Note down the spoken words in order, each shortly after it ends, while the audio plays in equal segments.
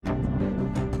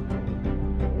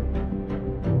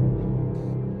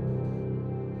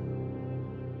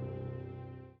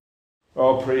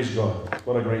Oh, praise God.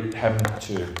 What a great hymn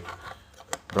to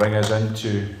bring us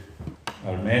into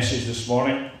our message this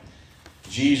morning.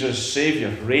 Jesus, Saviour,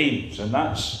 reigns. And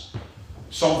that's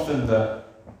something that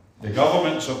the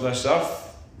governments of this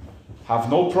earth have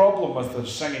no problem with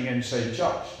us singing inside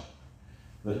church.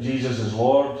 That Jesus is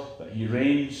Lord, that He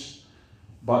reigns.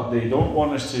 But they don't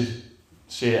want us to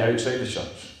say it outside the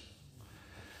church.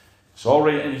 It's all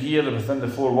right in here within the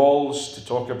four walls to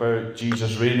talk about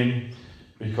Jesus reigning,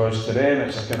 because to them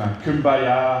it's a kind of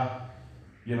kumbaya,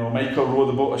 Michael row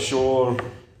the boat ashore,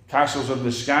 castles in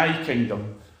the sky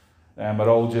kingdom. We're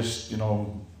all just,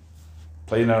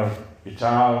 playing our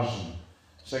guitars and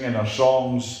singing our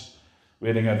songs,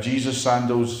 wearing our Jesus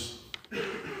sandals.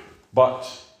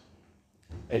 But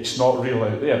it's not real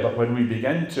out there. But when we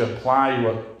begin to apply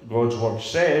what God's word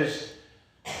says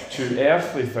to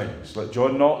earthly things, like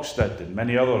John Knox did and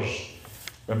many others,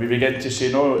 when we begin to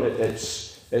say, no,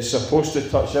 it's supposed to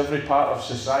touch every part of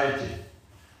society,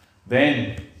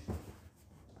 then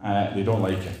they don't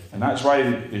like it. And that's why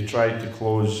they tried to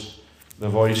close the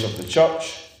voice of the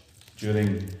church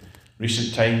during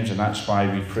recent times, and that's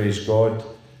why we praise God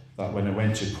that when it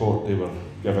went to court they were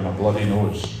given a bloody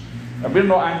nose. And we're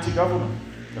not anti-government,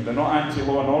 and we're not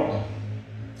anti-law and order.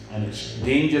 And it's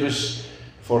dangerous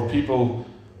for people,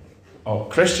 or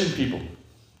Christian people,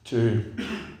 to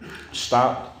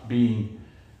start being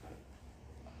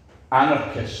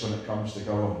anarchists when it comes to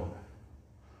government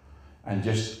and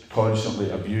just constantly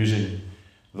abusing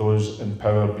those in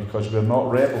power, because we're not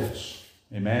rebels.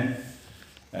 Amen.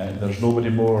 There's nobody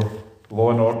more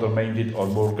law and order minded or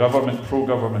more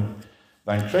pro-government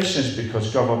than Christians,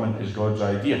 because government is God's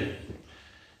idea.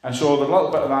 And so a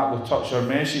little bit of that will touch our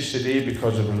message today,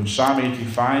 because it was in Psalm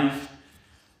 85.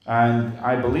 And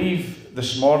I believe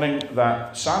this morning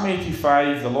that Psalm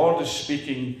 85, the Lord is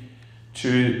speaking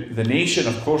to the nation.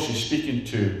 Of course, He's speaking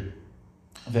to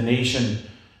the nation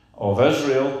of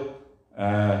Israel,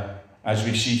 as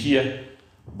we see here.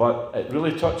 But it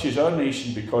really touches our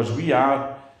nation, because we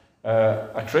are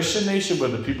a Christian nation. We're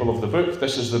the people of the book.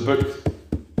 This is the book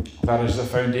that is the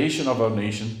foundation of our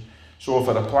nation. So if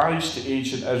it applies to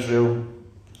ancient Israel,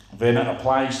 then it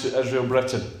applies to Israel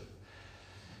Britain.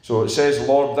 So it says,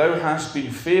 Lord, thou hast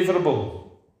been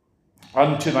favourable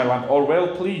unto thy land, or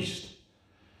well pleased.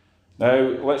 Now,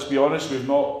 let's be honest, we've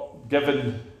not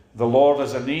given the Lord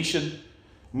as a nation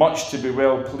much to be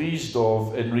well pleased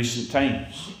of in recent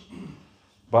times.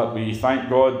 But we thank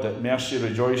God that mercy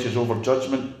rejoices over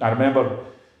judgment. I remember,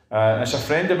 it's a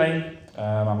friend of mine,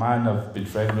 a man I've been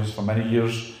friends with for many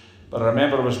years, but I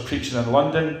remember I was preaching in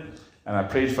London, and I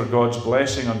prayed for God's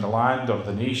blessing on the land or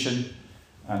the nation,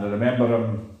 and I remember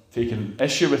him taking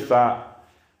issue with that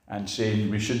and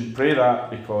saying we shouldn't pray that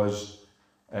because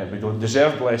we don't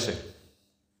deserve blessing.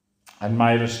 And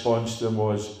my response to him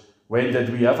was, when did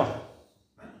we ever?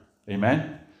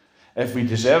 Amen. If we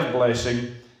deserve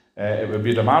blessing, it would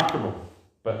be remarkable.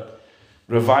 But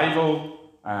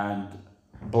revival and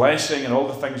blessing and all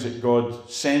the things that God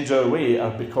sends our way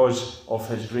are because of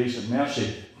His grace and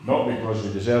mercy, not because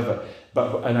we deserve it.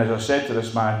 And as I said to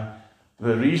this man,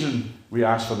 the reason we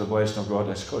ask for the blessing of God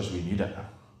is because we need it.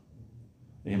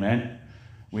 Amen.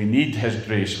 We need His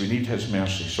grace. We need His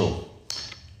mercy. So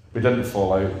we didn't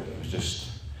fall out. It was just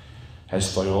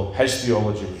his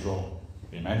theology was wrong.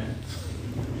 Amen.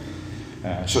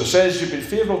 So it says, you've been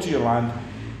favourable to your land.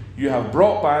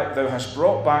 Thou hast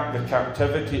brought back the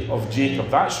captivity of Jacob.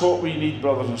 That's what we need,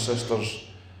 brothers and sisters,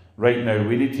 right now.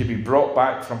 We need to be brought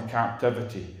back from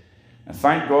captivity. And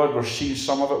thank God we're seeing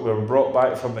some of it. We're brought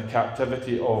back from the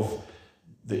captivity of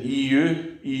the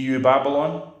EU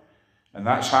Babylon. And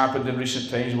that's happened in recent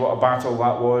times. What a battle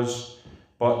that was.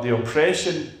 But the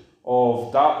oppression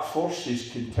of dark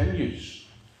forces continues.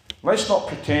 Let's not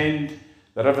pretend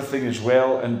that everything is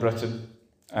well in Britain.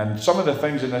 And some of the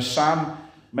things in this psalm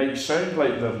might sound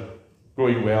like they're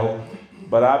going well,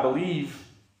 but I believe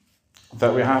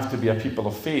that we have to be a people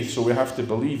of faith, so we have to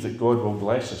believe that God will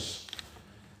bless us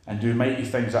and do mighty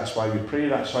things. That's why we pray,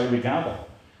 that's why we gather,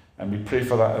 and we pray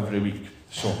for that every week.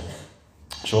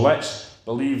 So let's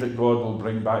believe that God will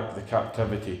bring back the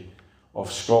captivity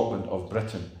of Scotland, of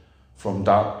Britain, from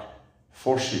dark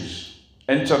forces,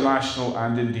 international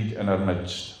and indeed in our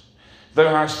midst. Thou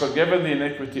hast forgiven the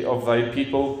iniquity of thy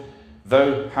people,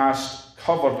 thou hast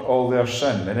covered all their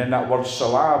sin. And in that word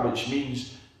salah, which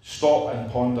means stop and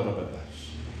ponder about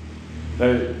this.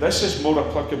 Now, this is more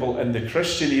applicable in the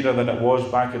Christian era than it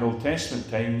was back in Old Testament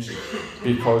times,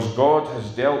 because God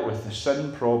has dealt with the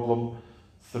sin problem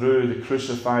through the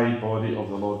crucified body of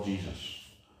the Lord Jesus.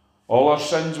 All our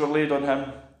sins were laid on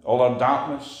Him, all our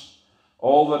darkness,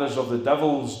 all that is of the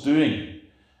devil's doing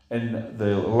in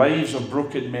the lives of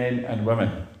broken men and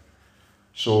women.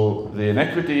 So the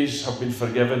iniquities have been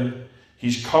forgiven.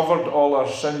 He's covered all our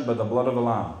sin by the blood of the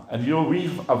Lamb. And you know,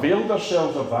 we've availed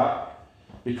ourselves of that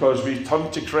because we've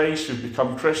turned to Christ, we've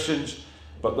become Christians,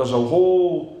 but there's a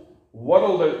whole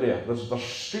world out there. There's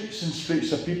streets and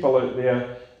streets of people out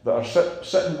there that are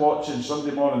sitting watching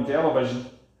Sunday morning television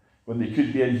when they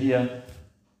could be in here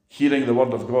hearing the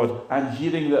word of God and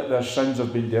hearing that their sins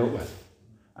have been dealt with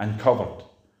and covered,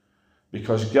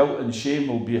 because guilt and shame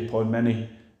will be upon many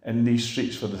in these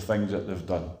streets for the things that they've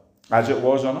done, as it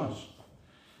was on us.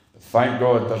 But thank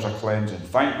God there's a cleansing.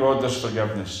 Thank God there's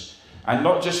forgiveness. And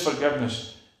not just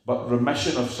forgiveness, but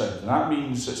remission of sins. And that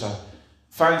means it's a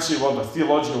fancy word, a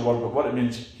theological word, but what it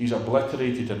means, he's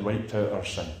obliterated and wiped out our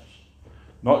sins.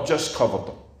 Not just covered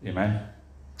them. Amen.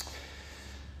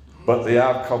 But they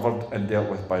are covered and dealt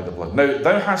with by the blood. Now,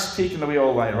 thou hast taken away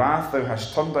all thy wrath, thou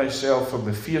hast turned thyself from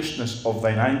the fierceness of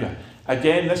thine anger.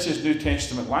 Again, this is New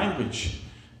Testament language,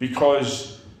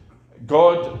 because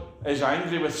God is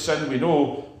angry with sin, we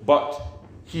know, but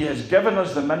he has given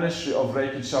us the ministry of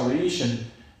reconciliation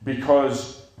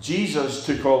because Jesus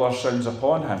took all our sins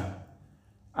upon him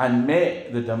and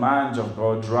met the demands of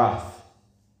God's wrath.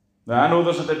 Now, I know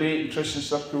there's a debate in Christian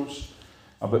circles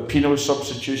about penal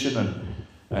substitution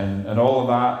and all of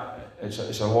that.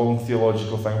 It's a long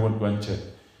theological thing, I won't go into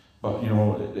it. But, you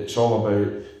know, it's all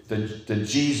about, did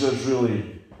Jesus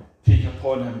really take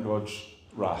upon him God's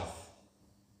wrath?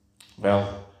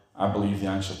 Well, I believe the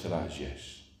answer to that is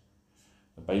yes.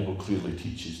 The Bible clearly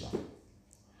teaches that.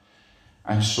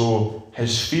 And so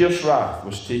his fierce wrath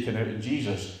was taken out in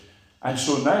Jesus. And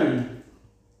so now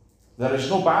there is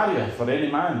no barrier for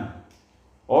any man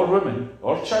or woman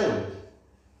or child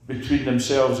between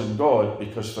themselves and God,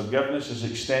 because forgiveness is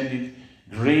extended,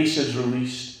 grace is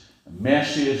released,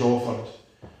 mercy is offered,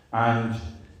 and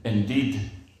indeed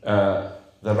the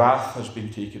wrath has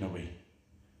been taken away.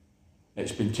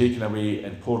 It's been taken away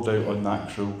and poured out on that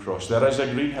cruel cross. There is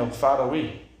a green hill far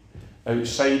away,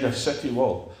 outside a city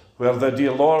wall, where the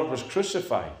dear Lord was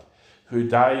crucified, who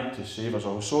died to save us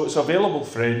all. So it's available,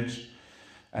 friends.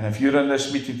 And if you're in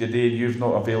this meeting today and you've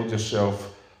not availed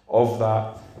yourself of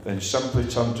that, then simply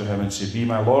turn to him and say, be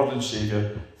my Lord and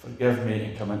Saviour, forgive me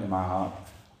and come into my heart,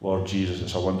 Lord Jesus.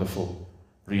 It's a wonderful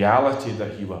reality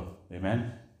that he will.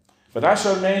 Amen. But that's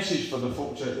our message for the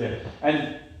folks out there.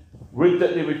 And would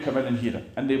that they would come in and hear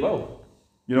it. And they will.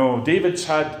 You know, David's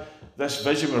had this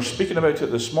vision. We were speaking about it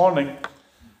this morning.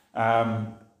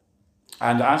 And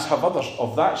as have others,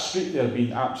 of that street there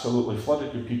being absolutely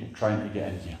flooded with people trying to get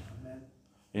in here.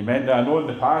 Amen. Now, I know in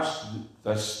the past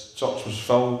this church was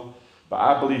filled, but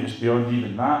I believe it's beyond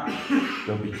even that.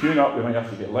 They'll be queuing up. We might have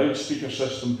to get loudspeaker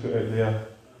system put out there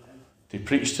to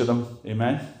preach to them.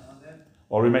 Amen.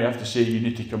 Or we might have to say, you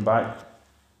need to come back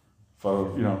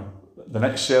for, you know, the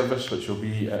next service, which will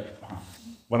be at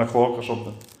 1 o'clock or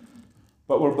something.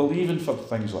 But we're believing for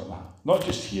things like that. Not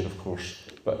just here, of course,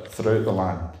 but throughout the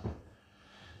land.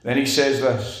 Then he says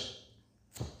this,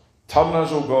 turn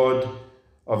us, O God,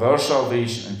 of our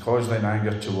salvation, and cause thine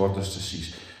anger toward us to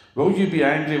cease. Will you be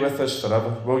angry with us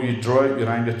forever? Will you draw out your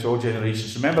anger to all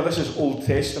generations? Remember, this is Old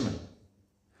Testament.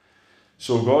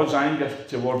 So God's anger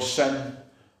towards sin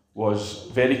was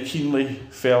very keenly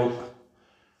felt,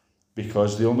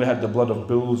 because they only had the blood of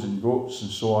bulls and goats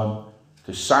and so on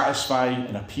to satisfy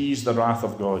and appease the wrath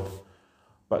of God.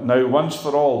 But now, once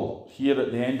for all, here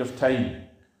at the end of time,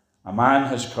 a man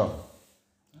has come,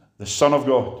 the Son of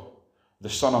God, the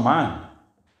Son of Man,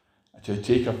 to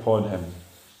take upon him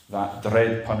that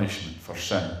dread punishment for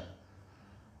sin.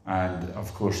 And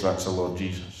of course, that's the Lord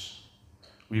Jesus.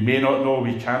 We may not know,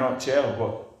 we cannot tell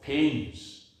what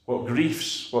pains, what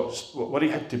griefs, what he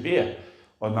had to bear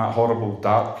on that horrible,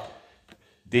 dark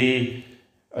day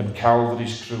on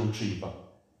Calvary's cruel tree, but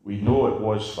we know it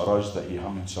was for us that he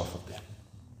hung and suffered there.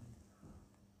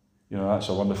 You know, that's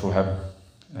a wonderful hymn.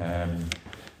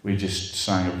 We just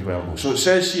sang a wee while ago. So it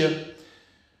says here,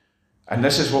 and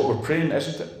this is what we're praying,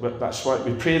 isn't it? But that's why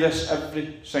we pray this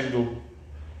every single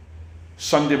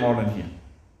Sunday morning here.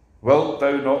 Wilt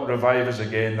thou not revive us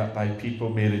again, that thy people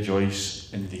may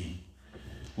rejoice in thee?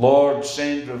 Lord,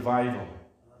 send revival.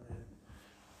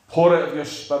 Pour out of your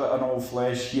Spirit on all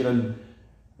flesh here in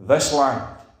this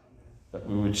land, that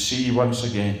we would see once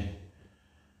again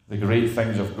the great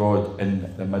things of God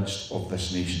in the midst of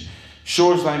this nation.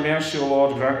 Show us thy mercy, O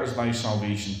Lord, grant us thy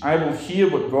salvation. I will hear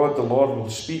what God the Lord will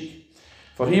speak,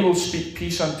 for he will speak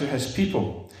peace unto his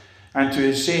people and to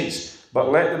his saints,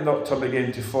 but let them not turn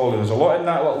again to folly. There's a lot in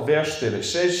that little verse there. It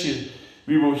says here,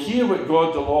 we will hear what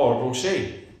God the Lord will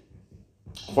say,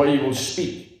 what he will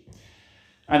speak.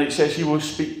 And it says he will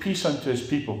speak peace unto his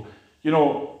people. You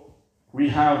know, we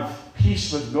have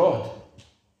peace with God.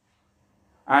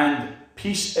 And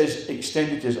peace is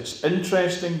extended to us. It's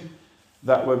interesting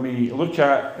that when we look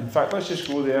at, in fact, let's just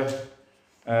go there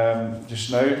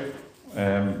just now.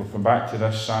 We'll come back to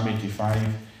this, Psalm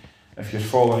 85. If you're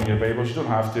following your Bibles, you don't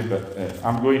have to, but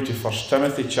I'm going to 1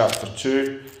 Timothy chapter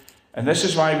 2. And this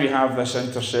is why we have this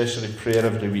intercessory prayer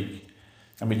every week.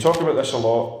 And we talk about this a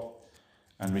lot,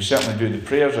 and we certainly do the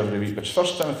prayers every week. But it's 1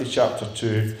 Timothy chapter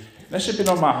 2. This has been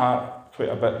on my heart quite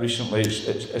a bit recently.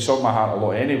 It's on my heart a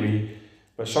lot anyway.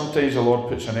 But sometimes the Lord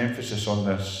puts an emphasis on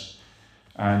this.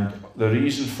 And the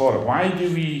reason for it. Why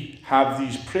do we have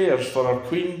these prayers for our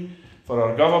Queen, for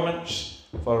our governments,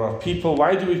 for our people?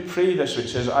 Why do we pray this?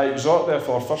 Which says, I exhort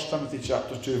therefore, 1 Timothy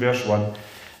chapter 2 verse 1,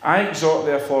 I exhort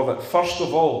therefore that first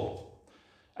of all,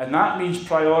 and that means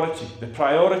priority, the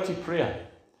priority prayer.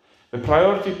 The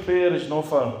priority prayer is not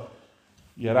for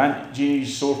your Aunt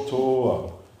Jeannie's sore toe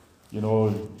or, you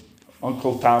know,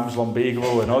 Uncle Tam's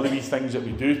lumbago and all the wee things that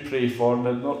we do pray for. And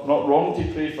it's not wrong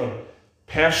to pray for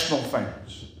personal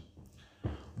things.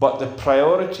 But the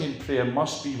priority in prayer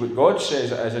must be what God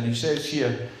says it is. And he says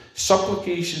here,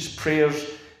 supplications,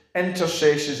 prayers,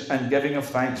 intercessions and giving of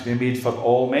thanks be made for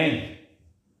all men.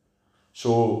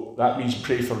 So that means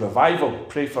pray for revival,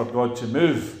 pray for God to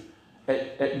move.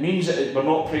 It means that we're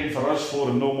not praying for us four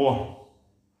and no more.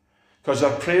 Because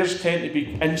our prayers tend to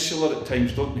be insular at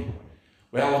times, don't they?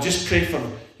 Well, I'll just pray for,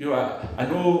 you know, I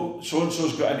know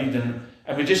so-and-so's got a need,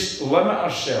 and we just limit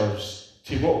ourselves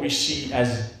to what we see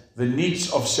as the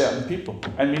needs of certain people.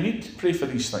 And we need to pray for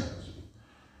these things.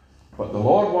 But the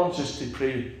Lord wants us to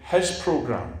pray his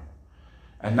program.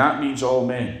 And that means all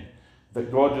men. That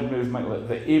God would move mightily.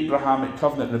 The Abrahamic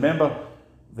covenant. Remember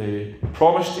the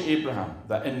promise to Abraham,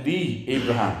 that in thee,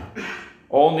 Abraham,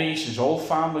 all nations, all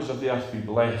families of the earth be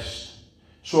blessed.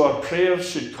 So our prayers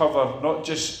should cover not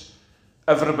just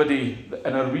everybody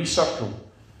in our wee circle,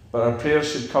 but our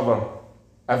prayers should cover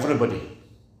everybody,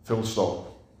 full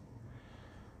stop.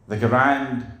 The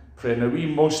grand prayer. Now we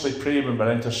mostly pray when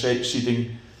we're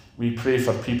interceding. We pray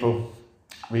for people.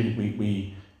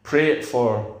 We pray it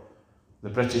for the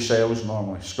British Isles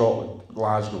normally, Scotland,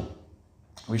 Glasgow.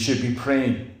 We should be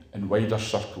praying in wider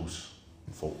circles,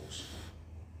 folks.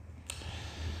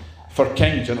 For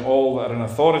kings and all that are in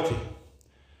authority.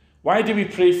 Why do we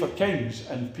pray for kings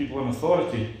and people in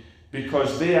authority?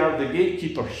 Because they are the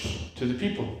gatekeepers to the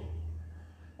people.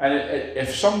 And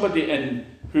if somebody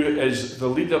who is the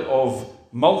leader of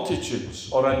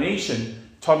multitudes or a nation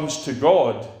turns to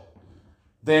God,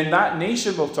 then that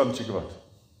nation will turn to God.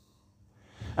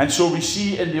 And so we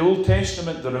see in the Old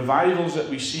Testament, the revivals that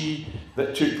we see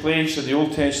that took place in the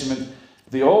Old Testament,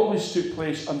 they always took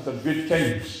place under good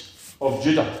kings of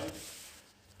Judah.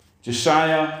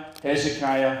 Josiah,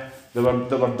 Hezekiah, they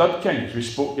were dud kings. We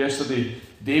spoke yesterday,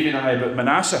 David and I, about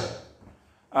Manasseh,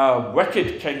 a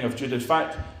wicked king of Judah. In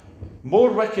fact,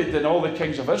 more wicked than all the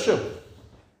kings of Israel.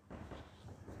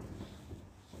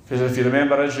 Because if you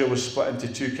remember, Israel was split into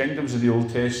two kingdoms in the Old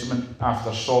Testament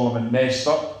after Solomon messed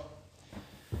up.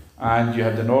 And you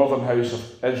had the northern house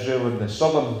of Israel and the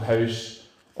southern house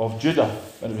of Judah.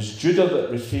 And it was Judah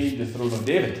that retained the throne of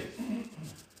David.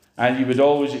 And you would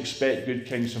always expect good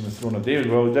kings from the throne of David.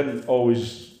 Well, it didn't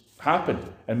always happen.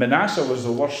 And Manasseh was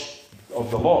the worst of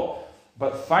the lot.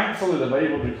 But thankfully the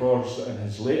Bible records that in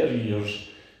his later years,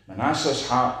 Manasseh's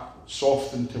heart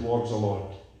softened towards the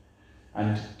Lord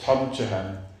and turned to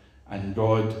him, and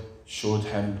God showed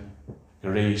him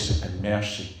grace and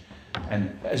mercy.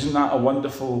 And isn't that a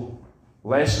wonderful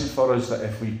lesson for us, that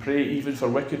if we pray even for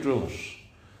wicked rulers,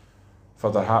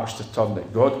 for their hearts to turn,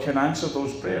 that God can answer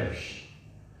those prayers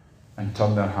and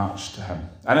turn their hearts to him.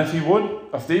 And if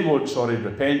they won't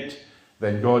repent,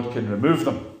 then God can remove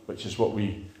them, which is what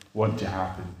we want to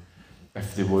happen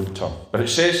if they won't turn. But it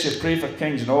says you pray for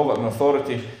kings and all that in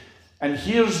authority. And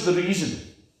here's the reason.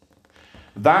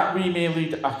 That we may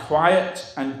lead a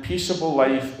quiet and peaceable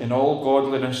life in all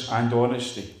godliness and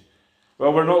honesty.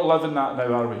 Well, we're not living that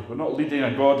now, are we? We're not leading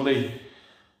a godly,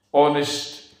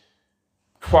 honest,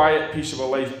 quiet, peaceable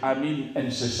life. I mean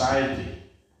in society.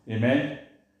 Amen?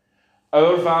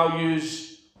 Our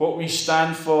values, what we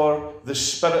stand for, the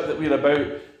spirit that we're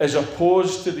about, is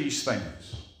opposed to these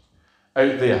things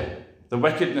out there. The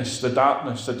wickedness, the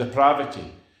darkness, the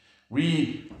depravity.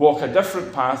 We walk a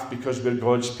different path because we're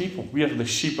God's people. We are the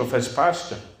sheep of his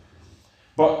pasture.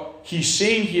 But he's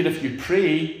saying here, if you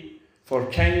pray for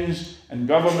kings and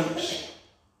governments,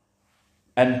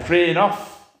 and pray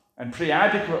enough, and pray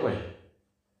adequately,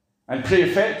 and pray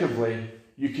effectively,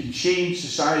 you can change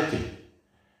society.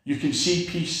 you can see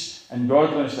peace and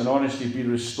godliness and honesty be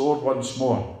restored once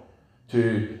more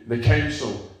to the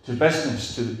council, to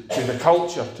business, to the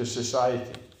culture, to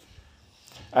society.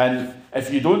 And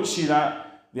if you don't see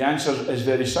that, the answer is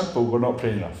very simple. We're not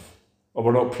praying enough, or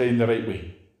we're not praying the right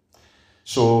way.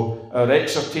 So our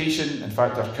exhortation, in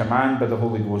fact our command by the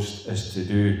Holy Ghost, is to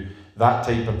do that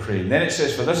type of praying. Then it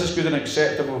says, for this is good and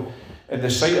acceptable in the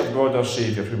sight of God our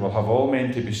Saviour, who will have all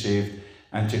men to be saved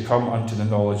and to come unto the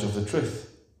knowledge of the truth.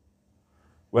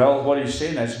 Well, what he's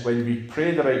saying is, when we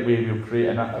pray the right way, we'll create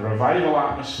a revival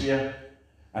atmosphere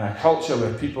and a culture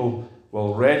where people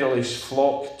will readily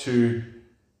flock to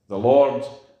the Lord,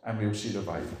 and we'll see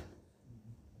revival.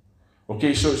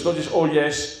 Okay, so it's not just, oh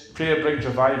yes, prayer brings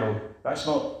revival. That's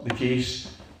not the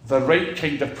case. The right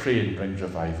kind of praying brings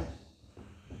revival.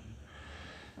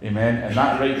 Amen. And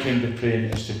that right kind of praying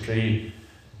is to pray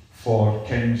for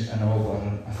kings and all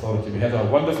their authority. We had a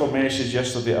wonderful message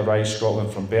yesterday at Arise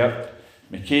Scotland from Bert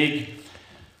McCaig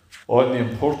on the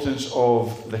importance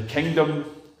of the kingdom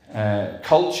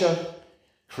culture,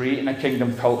 creating a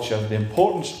kingdom culture, the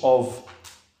importance of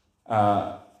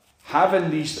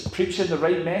preaching the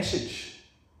right message.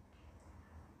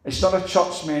 It's not a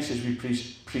church message we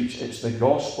preach, it's the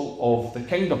gospel of the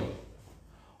kingdom,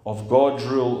 of God's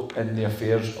rule in the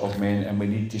affairs of men, and we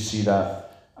need to see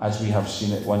that as we have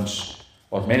seen it once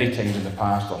or many times in the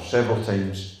past, or several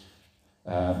times.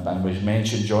 And we've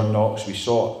mentioned John Knox. We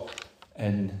saw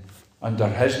it under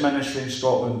his ministry in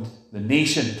Scotland, the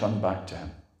nation turned back to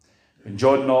him. When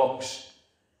John Knox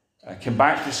came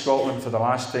back to Scotland for the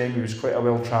last time, he was quite a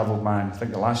well-travelled man. I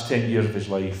think the last 10 years of his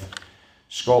life,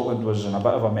 Scotland was in a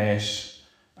bit of a mess,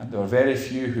 and there were very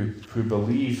few who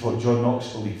believed what John Knox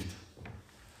believed.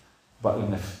 But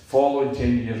in the following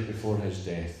 10 years before his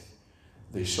death,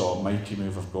 they saw a mighty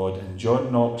move of God. And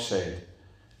John Knox said,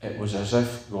 it was as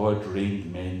if God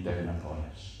rained men down upon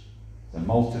us. The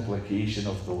multiplication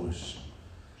of those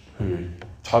who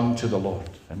turn to the Lord.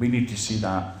 And we need to see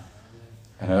that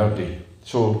in our day.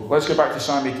 So let's go back to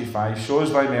Psalm 85. Show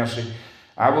us thy mercy.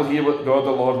 I will hear what God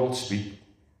the Lord will speak.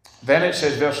 Then it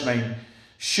says, verse 9,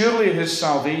 surely his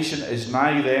salvation is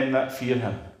nigh them that fear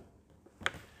him,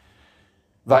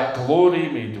 that glory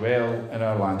may dwell in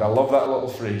our land. I love that little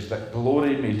phrase, that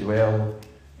glory may dwell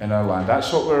in our land.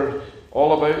 That's what we're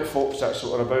all about, folks. That's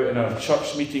what we're about in our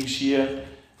church meetings here,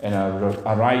 in our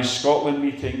Arise Scotland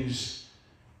meetings.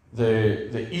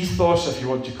 The ethos, if you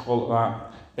want to call it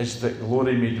that, is that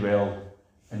glory may dwell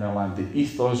in our land. The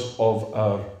ethos of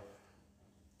our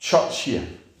church here,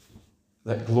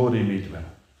 that glory may dwell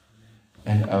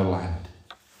in our land.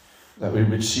 That we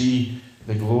would see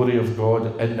the glory of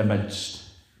God in the midst.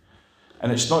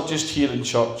 And it's not just here in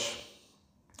church,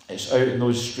 it's out in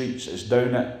those streets, it's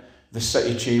down at the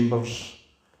city chambers,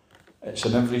 it's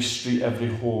in every street, every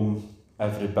home,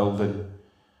 every building,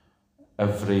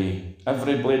 every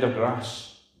blade of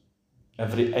grass,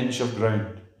 every inch of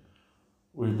ground.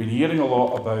 We've been hearing a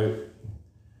lot about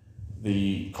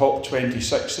the COP26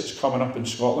 that's coming up in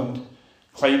Scotland,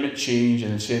 climate change,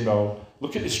 and saying, well,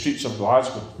 look at the streets of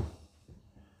Glasgow.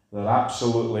 They're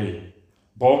absolutely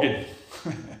bogging,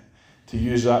 to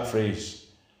use that phrase.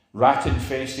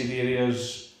 Rat-infested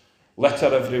areas,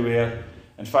 litter everywhere.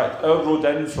 In fact, our road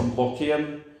in from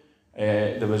Lochairn,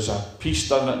 there was a piece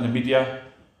done in the media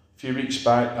a few weeks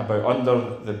back about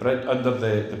under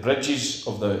the bridges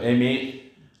of the M8.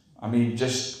 I mean,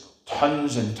 just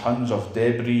tons and tons of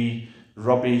debris,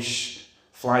 rubbish,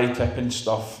 fly tipping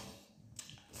stuff.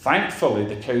 Thankfully,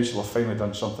 the council have finally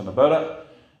done something about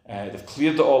it. They've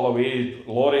cleared it all away,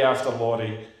 lorry after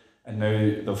lorry, and now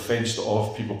they've fenced it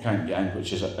off. People can't get in,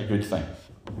 which is a good thing.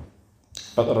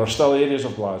 But there are still areas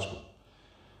of Glasgow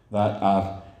that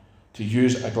are, to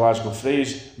use a Glasgow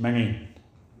phrase, minging.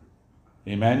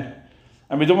 Amen?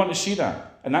 And we don't want to see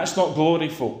that. And that's not glory,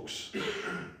 folks.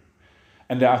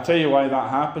 And I'll tell you why that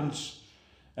happens.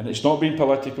 And it's not being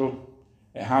political.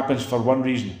 It happens for one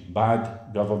reason: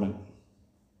 bad government.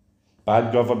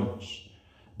 Bad governance.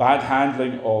 Bad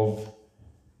handling of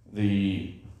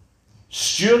the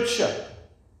stewardship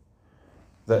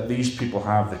that these people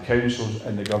have, the councils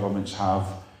and the governments have,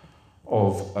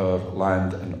 of our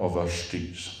land and of our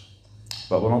streets.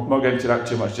 But we're not getting into that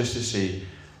too much, just to say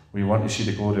we want to see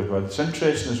the glory of God. It's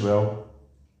interesting as well.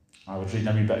 I was reading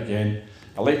a wee bit again.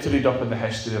 I like to read up on the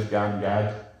history of Gan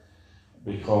Gad,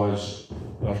 because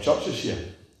our church is here.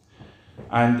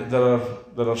 And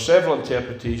there are several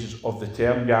interpretations of the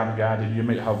term Gan Gad, and you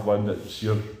might have one that's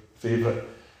your favourite.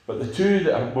 But the two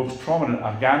that are most prominent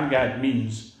are Gan Gad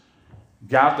means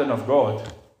garden of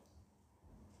God.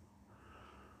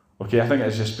 Okay, I think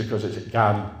it's just because it's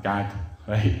Gan Gad,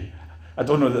 right? I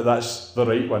don't know that that's the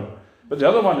right one. But the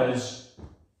other one is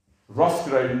rough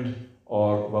ground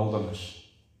or wilderness.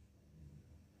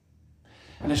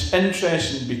 And it's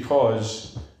interesting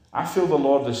because I feel the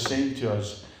Lord is saying to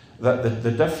us that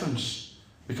the difference,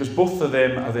 because both of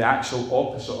them are the actual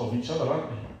opposite of each other, aren't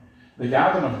they? The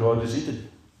garden of God is Eden.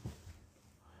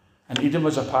 And Eden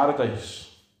was a paradise.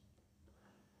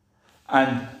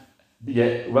 And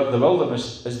yet the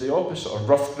wilderness is the opposite, or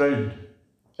rough ground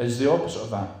is the opposite of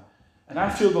that. And I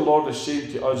feel the Lord is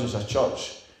saying to us as a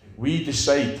church, we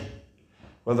decide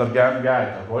whether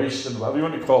Gangad or Royston, whatever you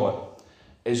want to call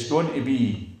it, is going to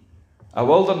be a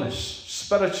wilderness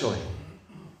spiritually,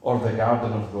 or the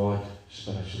garden of God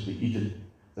spiritually, Eden,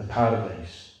 the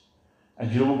paradise. And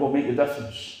you know what will make the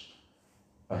difference?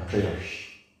 Our prayers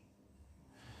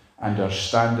and our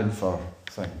standing for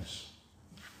things.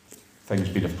 Things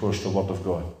being, of course, the Word of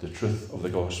God, the truth of the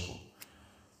gospel.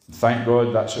 And thank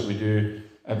God that's what we do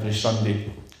every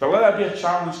Sunday. But let that be a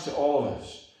challenge to all of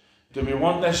us. Do we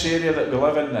want this area that we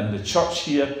live in, and the church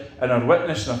here, and our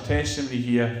witness and our testimony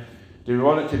here, do we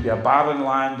want it to be a barren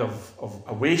land of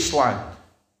a wasteland?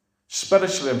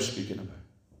 Spiritually, I'm speaking about.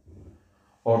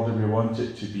 Or do we want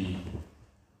it to be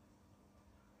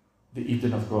the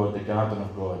Eden of God, the garden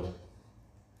of God,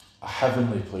 a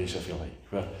heavenly place, if you like,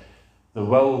 where the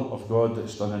will of God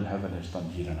that's done in heaven is done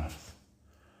here on earth?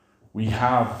 We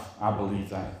have, I believe,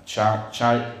 that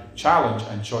challenge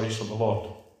and choice from the Lord.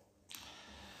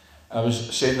 I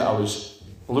was saying that I was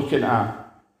looking at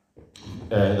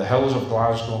the hills of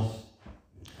Glasgow,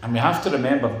 and we have to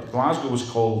remember Glasgow was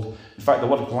called, in fact the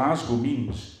word Glasgow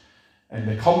means, in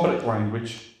the Cumbric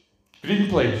language, green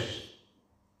place,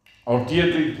 or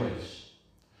dear green place.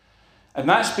 And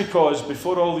that's because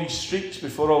before all these streets,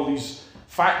 before all these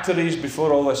factories,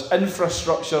 before all this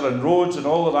infrastructure and roads and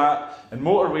all of that, and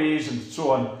motorways and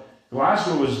so on,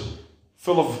 Glasgow was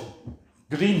full of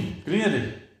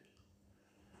greenery.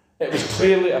 It was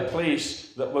clearly a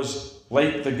place that was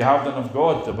like the garden of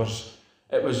God. It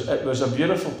was a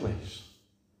beautiful place.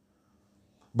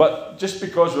 But just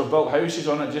because we've built houses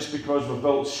on it, just because we've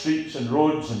built streets and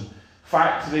roads and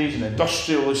factories and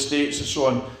industrial estates and so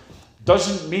on,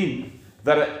 doesn't mean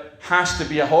that it has to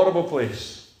be a horrible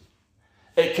place.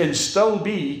 It can still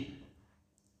be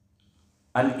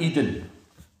an Eden.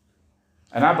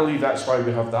 And I believe that's why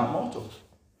we have that motto.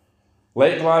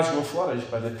 Let Glasgow flourish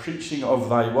by the preaching of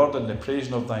thy word and the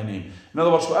praising of thy name. In other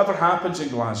words, whatever happens in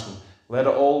Glasgow, let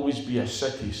it always be a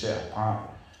city set apart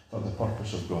for the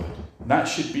purpose of God. And that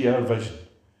should be our vision.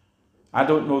 I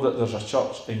don't know that there's a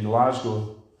church in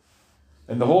Glasgow,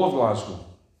 in the whole of Glasgow,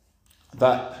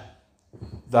 that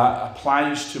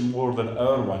applies to more than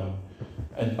our one,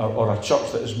 or a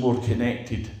church that is more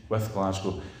connected with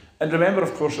Glasgow. And remember,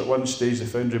 of course, at one stage the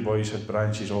Foundry Boys had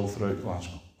branches all throughout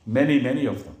Glasgow. Many, many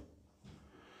of them.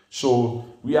 So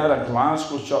we are a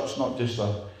Glasgow church, not just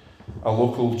a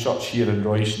local church here in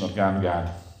Royston or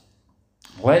Gangad.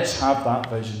 Let's have that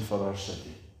vision for our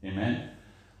city. Amen?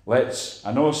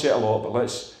 I know I say it a lot, but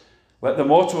let the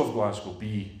motto of Glasgow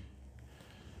be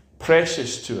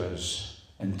precious to us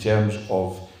in terms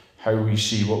of how we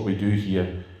see what we do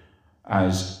here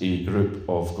as a group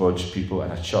of God's people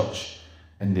in a church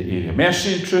in the area.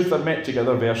 Mercy and truth are met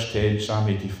together, verse 10, Psalm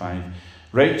 85.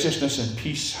 Righteousness and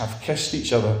peace have kissed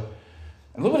each other.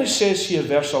 And look what it says here,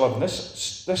 verse 11.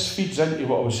 This feeds into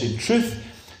what I was saying. Truth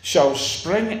shall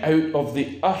spring out of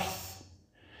the earth,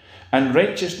 and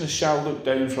righteousness shall look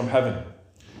down from heaven.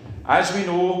 As we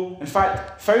know, in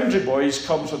fact, Foundry Boys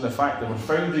comes from the fact there were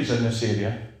foundries in this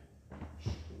area.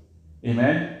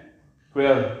 Amen?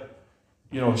 Where,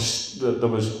 there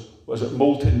was it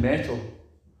molten metal?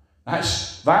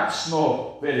 That's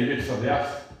not very good for the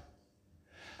earth.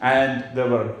 And there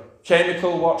were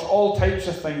chemical works, all types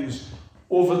of things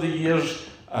over the years,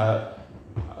 a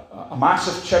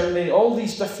massive chimney, all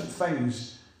these different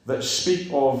things that speak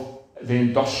of the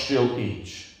industrial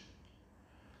age.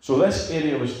 So this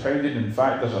area was pounded. In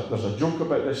fact, there's a joke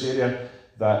about this area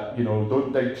that,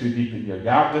 don't dig too deep in your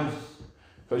garden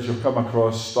because you'll come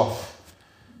across stuff,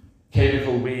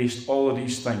 chemical waste, all of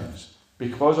these things,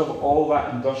 because of all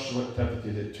that industrial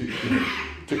activity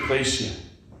that took place here.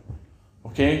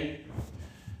 Okay?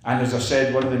 And as I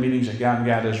said, one of the meanings of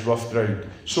Gangad is rough ground.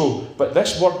 But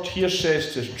this word here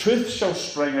says to us, truth shall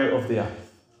spring out of the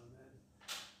earth.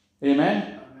 Amen?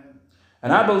 Amen?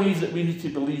 And I believe that we need to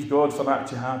believe God for that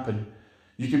to happen.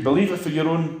 You can believe it for your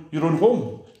own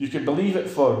home. You can believe it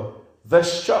for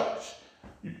this church.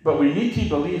 But we need to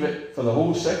believe it for the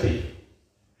whole city.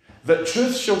 That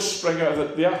truth shall spring out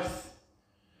of the earth.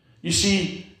 You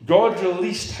see, God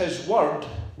released his word.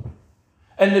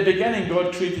 In the beginning,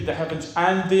 God created the heavens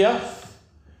and the earth.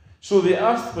 So the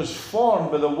earth was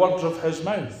formed by the words of his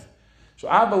mouth. So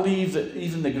I believe that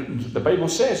even the Bible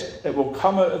says it will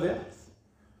come out of the earth.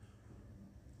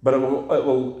 But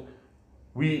and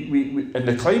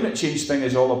the climate change thing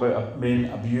is all about men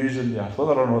abusing the earth.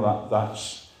 Whether or not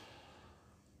that's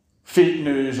fake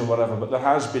news or whatever, but there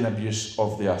has been abuse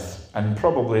of the earth, and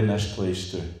probably in this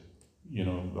place too.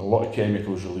 A lot of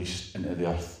chemicals released into the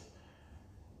earth.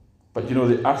 But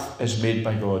the earth is made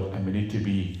by God, and we need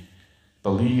to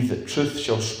believe that truth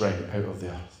shall spring out of the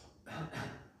earth.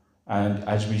 And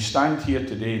as we stand here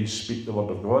today and speak the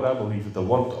word of God, I believe that the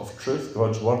word of truth,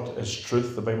 God's word is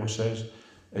truth, the Bible says,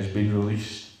 is being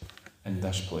released in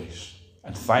this place.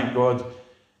 And thank God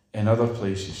in other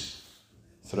places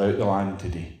throughout the land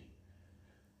today.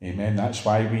 Amen. That's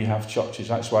why we have churches.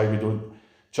 That's why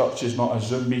church is not a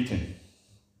Zoom meeting.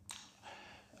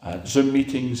 Zoom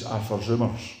meetings are for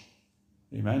Zoomers.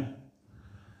 Amen.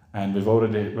 And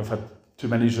we've had too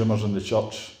many Zoomers in the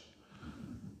church.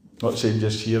 Not saying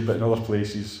just here, but in other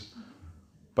places.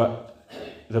 But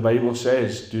the Bible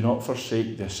says, do not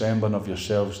forsake the assembling of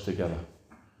yourselves together,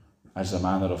 as the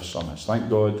manner of some is. Thank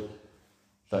God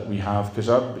that we have, because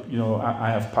I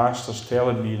have pastors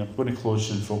telling me, and I'm going to close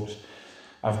soon, folks.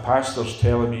 I have pastors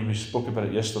telling me, we spoke about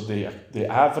it yesterday, the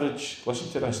average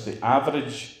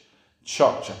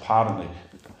church, apparently,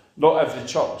 not every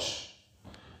church,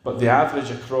 but the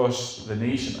average across the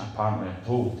nation, apparently, I'm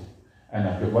told. And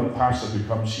I've got one pastor who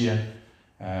comes here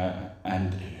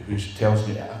and who tells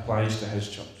me it applies to his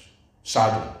church,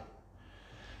 sadly,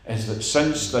 is that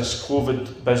since this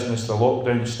COVID business, the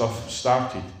lockdown stuff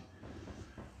started,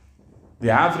 the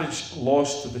average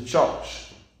loss to the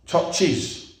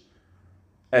churches,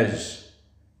 is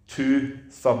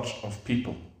 2/3 of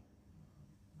people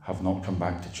have not come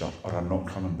back to church or are not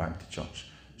coming back to church.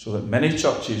 So that many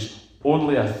churches,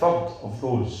 only 1/3 of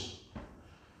those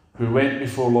who went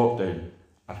before lockdown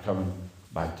are coming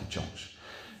back to church.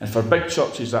 And for big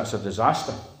churches, that's a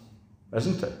disaster,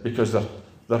 isn't it? Because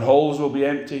their halls will be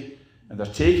empty and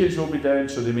their takings will be down,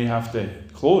 so they may have to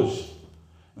close.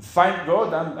 And thank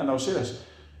God, and I'll say this,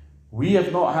 we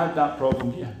have not had that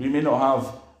problem here. We may not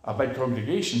have a big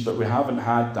congregation, but we haven't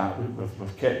had that.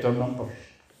 We've kept our numbers.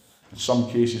 In some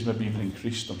cases, maybe even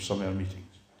increased on some of our meetings.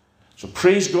 So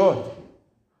praise God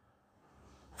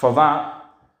for that,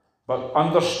 but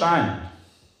understand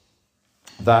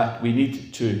that we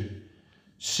need to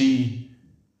see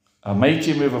a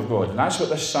mighty move of God. And that's what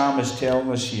this psalm is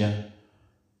telling us here,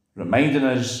 reminding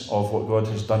us of what God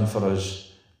has done for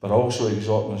us, but also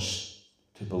exhorting us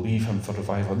to believe him for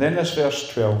revival. And then this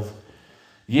verse 12,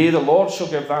 yea, the Lord shall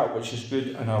give that which is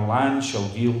good, and our land shall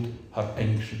yield her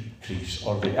increase,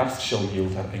 or the earth shall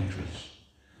yield her increase.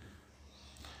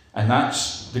 And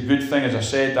that's the good thing, as I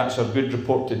said, that's our good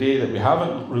report today, that we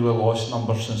haven't really lost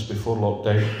numbers since before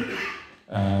lockdown.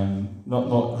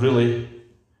 Not really,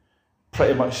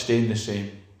 pretty much staying the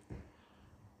same.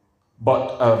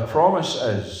 But our promise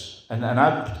is, and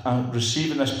I'm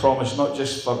receiving this promise not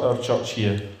just for our church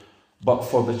here, but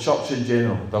for the church in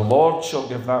general. The Lord shall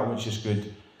give that which is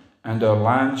good, and our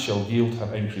land shall yield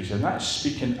her increase. And that's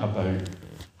speaking about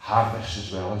harvest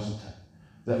as well, isn't it?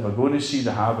 That we're going to see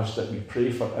the harvest that we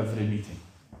pray for every meeting.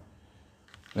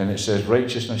 Then it says,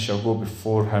 righteousness shall go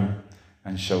before him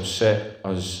and shall set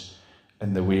us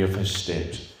in the way of his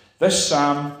steps. This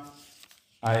psalm,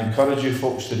 I encourage you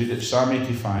folks to read it, Psalm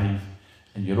 85,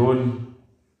 in your own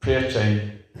prayer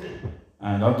time,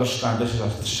 and understand this is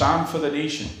a psalm for the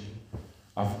nation,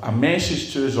 a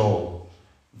message to us all,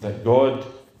 that God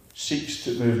seeks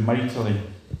to move mightily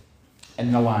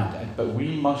in the land, but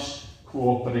we must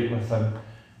cooperate with him.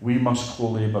 We must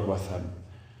co-labour with him.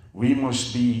 We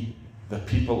must be the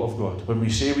people of God. When we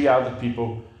say we are the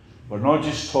people, we're not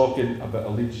just talking about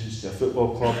allegiance to a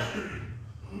football club,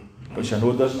 which I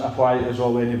know doesn't apply to us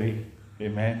all anyway.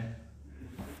 Amen.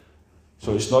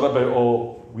 So it's not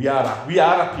about, we are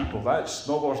a people. That's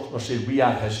not what we're saying. We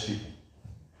are his people.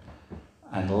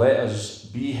 And let us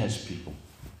be his people,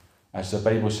 as the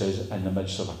Bible says, in the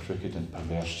midst of a crooked and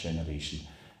perverse generation.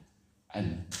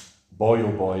 And boy,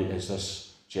 oh boy, is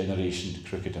this generation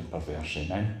crooked and perverse.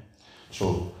 Amen.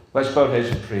 So let's bow our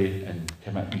heads and pray and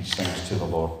commit these things to the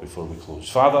Lord before we close.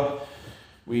 Father,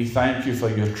 we thank you for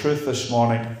your truth this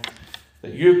morning,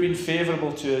 that you've been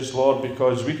favourable to us, Lord,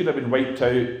 because we could have been wiped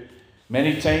out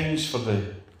many times for the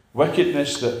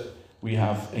wickedness that we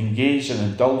have engaged and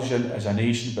indulged in as a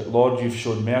nation. But Lord, you've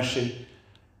shown mercy,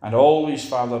 and always,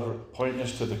 Father, point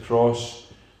us to the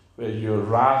cross, where your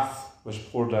wrath was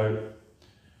poured out,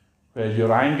 where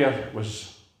your anger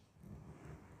was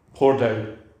poured out.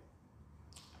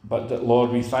 But that,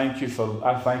 Lord, I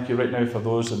thank you right now for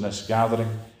those in this gathering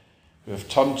who who have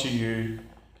turned to you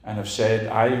and have said,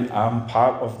 I am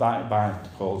part of that band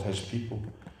called his people.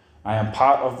 I am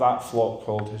part of that flock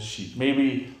called his sheep. May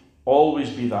we always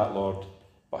be that, Lord,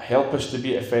 but help us to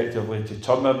be it effectively, to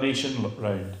turn our nation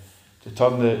round, to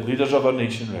turn the leaders of our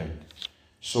nation round,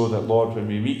 so that, Lord, when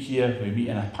we meet here, we meet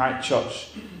in a packed church,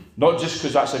 not just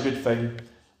because that's a good thing,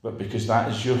 but because that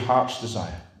is your heart's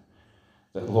desire.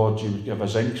 That, Lord, you would give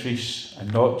us increase,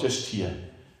 and not just here,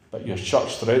 but your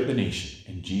church throughout the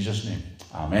nation. In Jesus' name,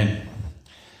 amen.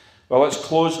 Well, let's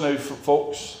close now,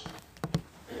 folks.